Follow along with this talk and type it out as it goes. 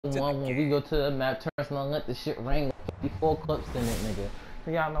One when we go to the map, turn on, let the shit ring. 54 clips in it, nigga.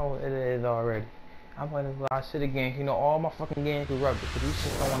 So y'all know what it is already. I'm playing this live shit again. You know, all my fucking games corrupted because these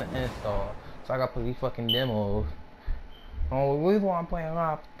shit don't want to install. So I gotta put these fucking demos. Oh, the reason why I'm playing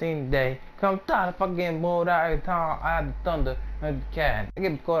live 15 today, cause I'm tired of fucking getting blowed out every time I have the thunder and the cat. I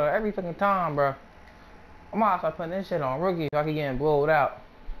get caught every fucking time, bro. I might start putting this shit on rookie if I keep getting blowed out.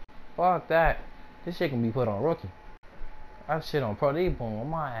 Fuck that. This shit can be put on rookie. That shit on Pro D-Boom on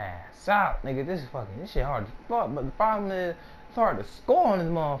my ass out, nigga. This shit hard to fuck, but the problem is it's hard to score on this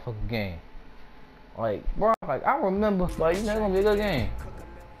motherfucking game. Like, bro, like I remember, like, you know, it's gonna be a good game.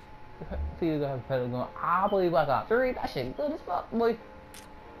 See, you got going. I believe I got 3. That shit good as fuck, boy.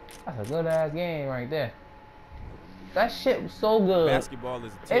 That's a good ass game right there. That shit was so good. Basketball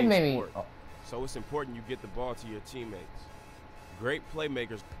is a team it made sport, me, so it's important you get the ball to your teammates. Great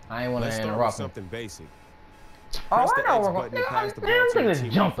playmakers. I ain't want to Let's start with interrupt something basic. Oh, Press I the know X we're button and pass the ball going. to your Nigga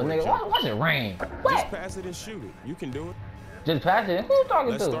teammate jumping, for a nigga. jumper. Watch it rain. What? Just pass it and shoot it. You can do it. Just pass it. Who you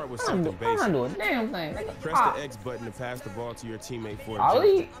talking Let's to? start with I'm something not basic. doing a damn thing. Nigga. Press the X button to pass the ball to your teammate for a jumper.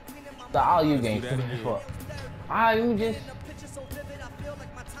 Ali, the Ali game. do that again. Fuck. You just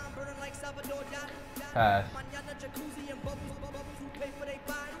pass.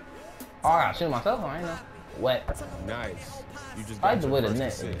 Oh, I gotta shoot myself. I ain't know. Wet. Nice. You just I got like the your way the first net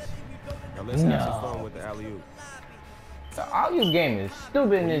assist. is. Now let's have some fun with the alley-oop. The Ali game is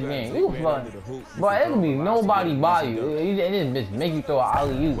stupid in this you got game. two You men fuck. under the hoop, you But can it can be throw a nobody velocity by and you. easy It just make you throw an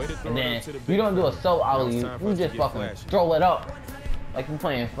alley-oop, Way to throw and it then up to the you big don't do a fella. soap Now it's alley-oop. time for You us to just get fucking flashy. throw it up like you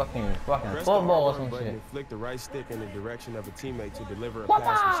playing fucking Press the football or R1 some button shit. and flick the right stick in the direction of a teammate to deliver a Whoppa!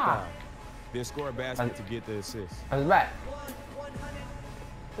 pass with style. Then score a basket to get the assist. I was back.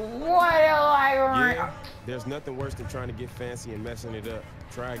 What I Yeah, there's nothing worse than trying to get fancy and messing it up.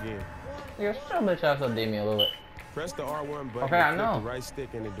 Try again. You're still bitch ass up, me a little bit. Press the R1 button Okay, I and flick know. the right stick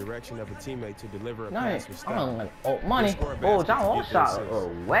in the direction of a teammate to deliver a No, pass with I don't style. like money. Then score a Oh, basket John to Wall get the shot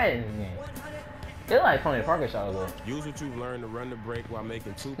assist. wet in this game. It's like Tony Parker shot as well. Use what you've learned to run the break while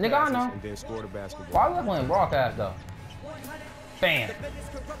making 2 Nigga, I passes know. and then score the basketball. Why are we playing broadcast though? Bam.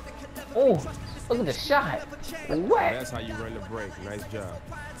 Oh, look at the shot. What? That's how you run the break. Nice job.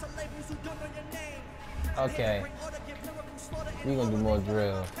 Okay. We gonna do more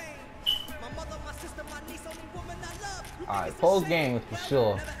drill. Alright, post game is for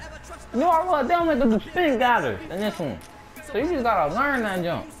sure. You know what? They don't make them do spin gathers in this one. So you just gotta learn that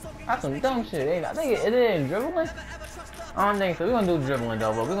jump. That's some dumb shit. I think it is dribbling. I don't think so. We're gonna do dribbling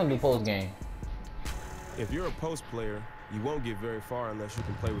though, but we're gonna do post game. If you're a post player, you won't get very far unless you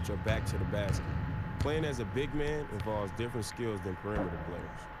can play with your back to the basket. Playing as a big man involves different skills than perimeter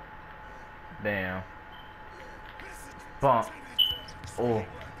players. Damn. Bump. Oh.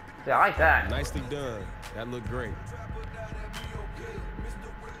 Yeah, I like that. Nicely done. That looked great.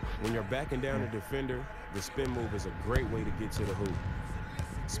 When you're backing down a defender, the spin move is a great way to get to the hoop.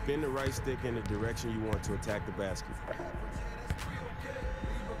 Spin the right stick in the direction you want to attack the basket.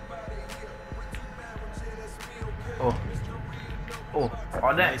 Oh. Oh.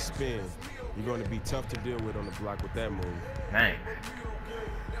 All that. Nice spin. You're going to be tough to deal with on the block with that move. Dang.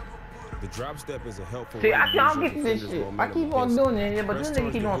 The drop step is a helpful See, way to I use can't your get this defender's shit. I momentum keep on against doing you. it, but Press this nigga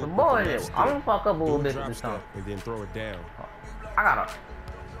towards keep the doing hoop some with the bullshit. left I'm gonna stick. fuck up a little Do a bit drop this step time. and then throw it down. I gotta.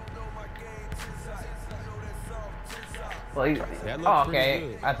 Well, That looked oh, pretty okay.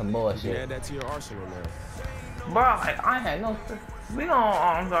 good. That's some You can bullshit. add that to your arsenal now. Bro, I had no. We gonna.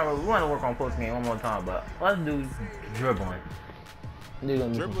 I'm sorry. We want to work on post game one more time, but let's do dribbling.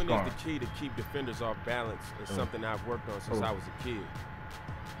 Dribbling is the key to keep defenders off balance. It's something I've worked on since I was a kid.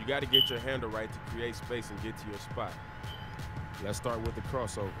 You got to get your handle right to create space and get to your spot. Let's start with the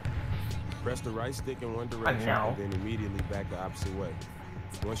crossover. Press the right stick in one direction and then immediately back the opposite way.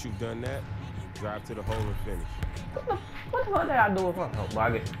 Once you've done that, drive to the hole and finish. What the fuck did I do with front? Oh, well,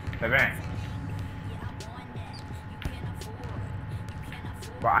 I get bang.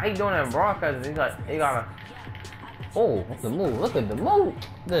 Bro, I hate doing that in broadcast. He gotta. Oh, look at the move. Look at the move.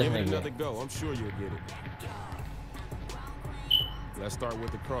 This Give it nigga. another go. I'm sure you'll get it. Let's start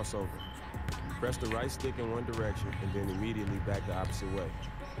with the crossover. Press the right stick in one direction and then immediately back the opposite way.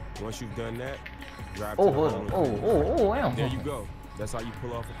 Once you've done that, drive to the hole and finish. Damn. There you go. That's how you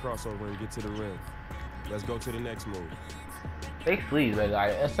pull off a crossover and get to the rim. Let's go to the next move. They sleeves better,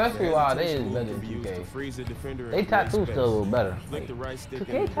 like, especially while they is better than 2K. They tattoo still a little better. Flick the right stick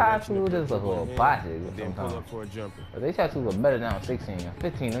 2K tattoo just look a little plastic and then pull up for a jumper. But they tattoos look better now 16.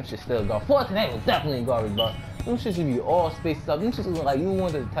 15, them shit still go. 14, they was definitely garbage, but them shit should be all spaced up. Them shit look like you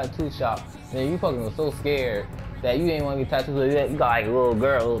went to the tattoo shop and you fucking was so scared that you ain't want to get tattoos. So you got like a little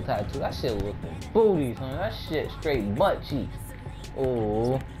girl, a little tattoo. That shit looking booty, son. That shit straight butt cheeks.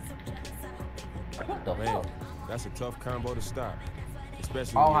 Oh. What the Man, fuck? that's a tough combo to stop,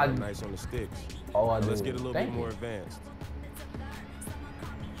 especially Oh, when you're nice on the sticks. Oh, Let's get a little bit more advanced.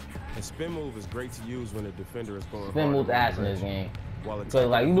 A spin move is great to use when a defender is going spin moves ass in this game. So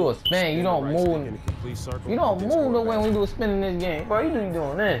like you do a spin, you don't move. You don't move the way when you do a spin in this game, bro. You be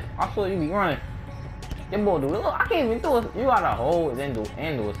doing this. I saw you be running. Your boy do it. Look, I can't even do it. You gotta hold and then do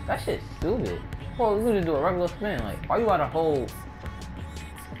it. That shit's stupid. Well, you just do a regular spin. Like, why you gotta hold?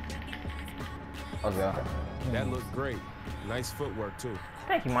 Okay. That looked great. Nice footwork too.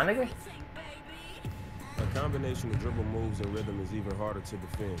 Thank you, my nigga. A combination of dribble moves and rhythm is even harder to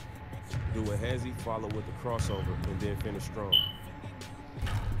defend. Do a hezzy, follow with a crossover, and then finish strong.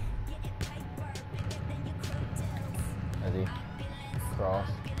 Hezzy, cross.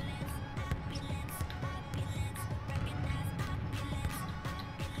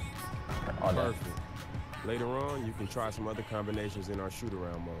 Perfect. Later on, you can try some other combinations in our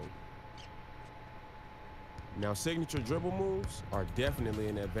shoot-around mode. Now, signature dribble moves are definitely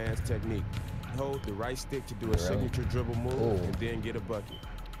an advanced technique. Hold the right stick to do a signature dribble move and then get a bucket.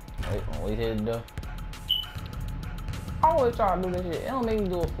 Wait, hit it though. I always try to do this shit. It don't make me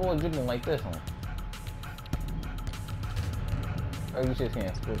do a full dribbling like this one. Oh, you just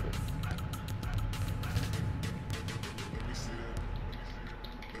can't split it.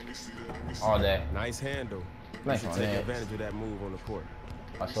 All day. Nice handle. Nice you should take advantage of that move on the court.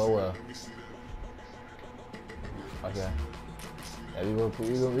 I so will. Okay. Yeah,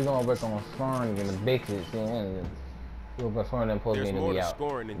 we gonna work on scoring and the basics. We're gonna score them post game to be out. Yeah,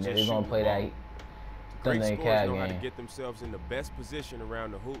 we're gonna play that Thunder and Cavs know how to game. get themselves in the best position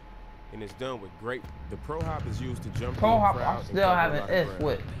around the hoop, and it's done with great. The pro hop is used to jump pro in hop, crowd I'm still having F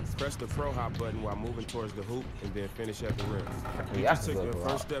with. Press the pro hop button while moving towards the hoop, and then finish at the rim. You Yeah, just took your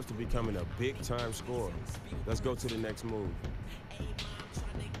first steps to becoming a big-time scorer. Let's go to the next move.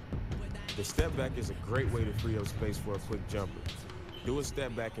 The step back is a great way to free up space for a quick jumper. Do a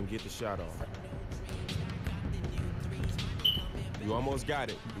step back and get the shot off. You almost got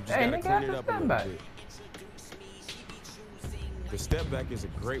it. You just gotta clean it up a little bit. The step back is a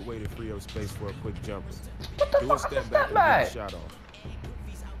great way to free up space for a quick jumper. Do a step back and get the shot off.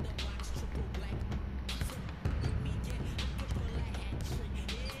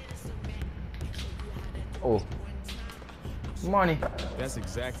 Oh. Money. That's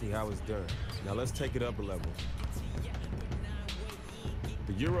exactly how it's done. Now let's take it up a level.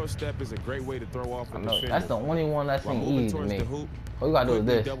 The Euro step is a great way to throw off a defender. That's the only one that's in easy to me. Hoop, all you gotta do is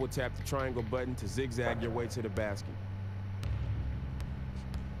this. Double tap the triangle button to zigzag your way to the basket.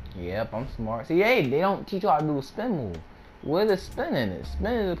 Yep, I'm smart. See, hey, they don't teach you how to do a spin move. Where the spin in it?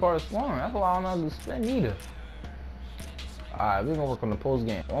 Spin is a part of scoring. That's why I don't know how to do spin either. Alright, we're gonna work on the post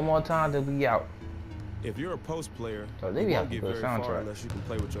game. One more time till we out. If you're a post player, you won't get very far unless you can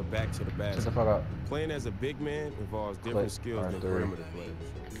play with your back to the basket. Shut the fuck up. Playing as a big man involves different skills than perimeter players.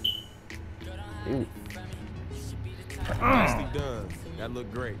 Nicely done. That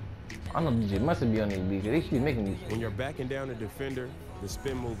looked great. I know DJ must be on these beats. They keep making these. When you're backing down a defender, the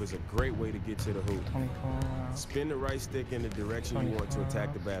spin move is a great way to get to the hoop. Spin the right stick in the direction you want to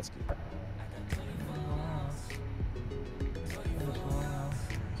attack the basket.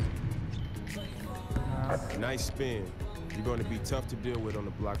 Nice spin. You're going to be tough to deal with on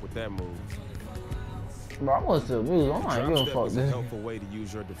the block with that move. Bro, I want to move. I'm not giving a fuck. This is a helpful way to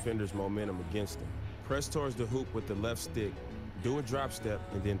use your defender's momentum against them. Press towards the hoop with the left stick. Do a drop step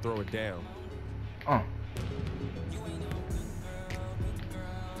and then throw it down.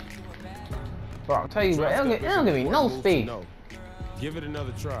 Bro, I'll tell you, bro, it don't give me no space. Give it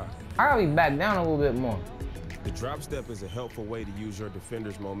another try. I gotta be back down a little bit more. The drop step is a helpful way to use your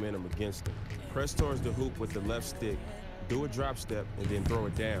defender's momentum against them. Press towards the hoop with the left stick. Do a drop step and then throw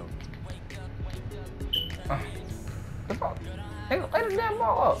it down. Lay the damn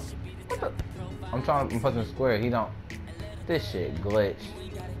ball up. What the? I'm pushing square. He don't. This shit glitch.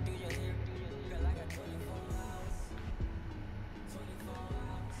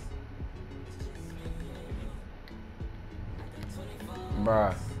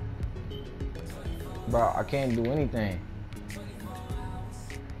 Bruh. Bro, I can't do anything.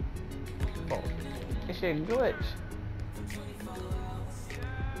 Oh, this shit glitch.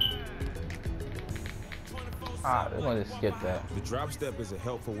 We're gonna just skip that. The drop step is a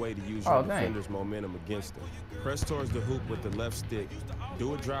helpful way to use your defender's momentum against them. Press towards the hoop with the left stick.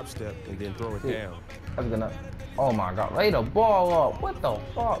 Do a drop step and then throw it down. That's gonna. Oh my God! Lay the ball up. What the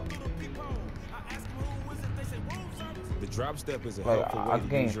fuck? The drop step is a helpful way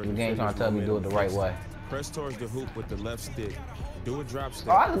to use your the game trying to tell me to do it the right way. Press towards the hoop with the left stick. Do a drop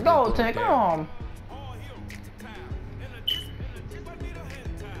step. Oh, let's go, Tank. Come on.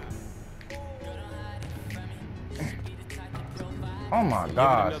 Oh my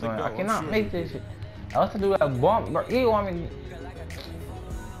god, son. I cannot make this shit. I also do that bump, bro. You want me?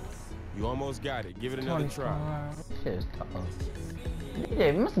 You almost got it. Give it another try. This shit is tough.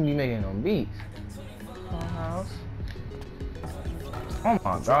 DJ must be making them beats. Oh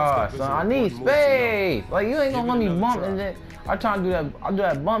my god, son. I need space. Like, you ain't gonna let me bump and then I try to do that. I do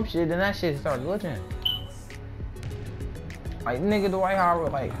that bump shit, then that shit start glitching. Like, nigga, the White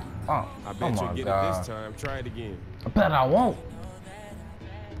House, like, oh, I bet you'll get it this time. Try it again. I bet I won't.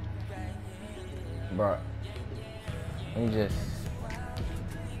 Bruh. Let me just.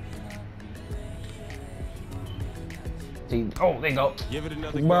 See, oh, there you go. Give it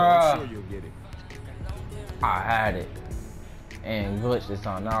another go. I'm sure you'll get it. I had it. And glitch this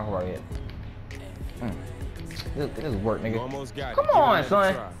time. Now I'm right here. This work, nigga. You almost got it. Come on,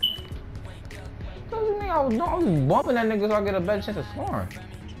 son. I was bumping that nigga so I get a better chance of scoring.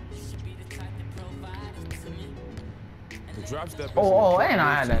 The drop step. Oh, and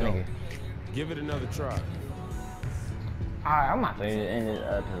I had that nigga. Give it another try. Alright, I'm not saying end this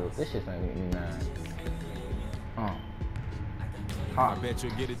episode. This shit's gonna make me mad. I bet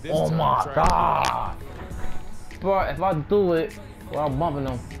you'll get it this time. Oh my god! Bro, if I do it while I'm bumping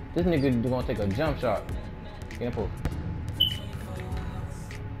him, this nigga gonna take a jump shot. Can't pull.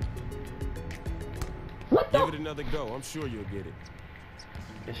 What the? Give it another go. I'm sure you'll get it.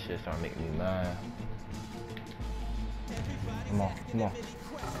 This shit's starting to make me mad. Come on, come on.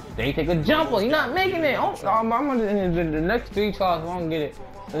 They take a jumper. He's not making it. Oh, I'm gonna end the next 3 tries. If I don't get it,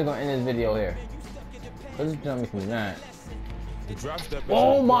 we're gonna end this video here. This jump makes me mad. The drop step.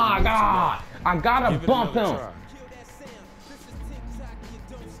 Oh my god! I gotta bump him.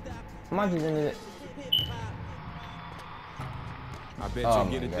 I might just end it. I bet you'll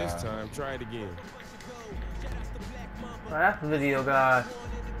get it this time. Try it again. Well, that's the video, guys.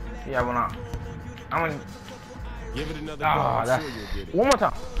 Yeah, I'm gonna give it another go. I'm sure you'll get it. One more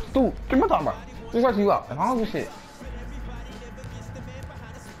time. Dude, keep on talking, bro. Just rest you out. And I don't do shit.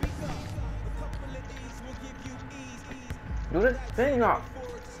 Do this? Then not.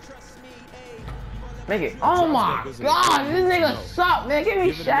 Make it. Oh my god, this nigga suck, man. Give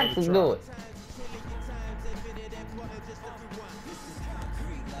me Shaq to do it.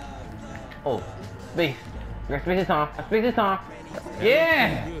 Oh, space. Let's space this time. Let's space this time.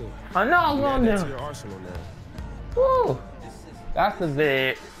 Yeah! I know I was gonna do it. Woo! That's the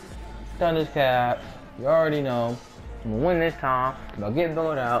vid. Thundercat. You already know. I'm gonna win this time. I'm gonna get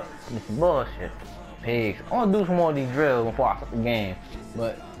bowled out. It's bullshit. Pigs. I'm gonna do some more of these drills before I start the game.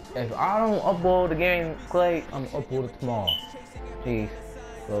 But if I don't upload the game, Clay, I'm gonna upload it tomorrow. Peace.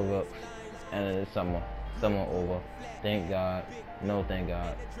 Love up. And it's summer. Summer over. Thank God. No thank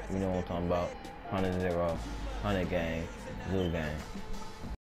God. You know what I'm talking about. 100-0. 100 game. Zoo game.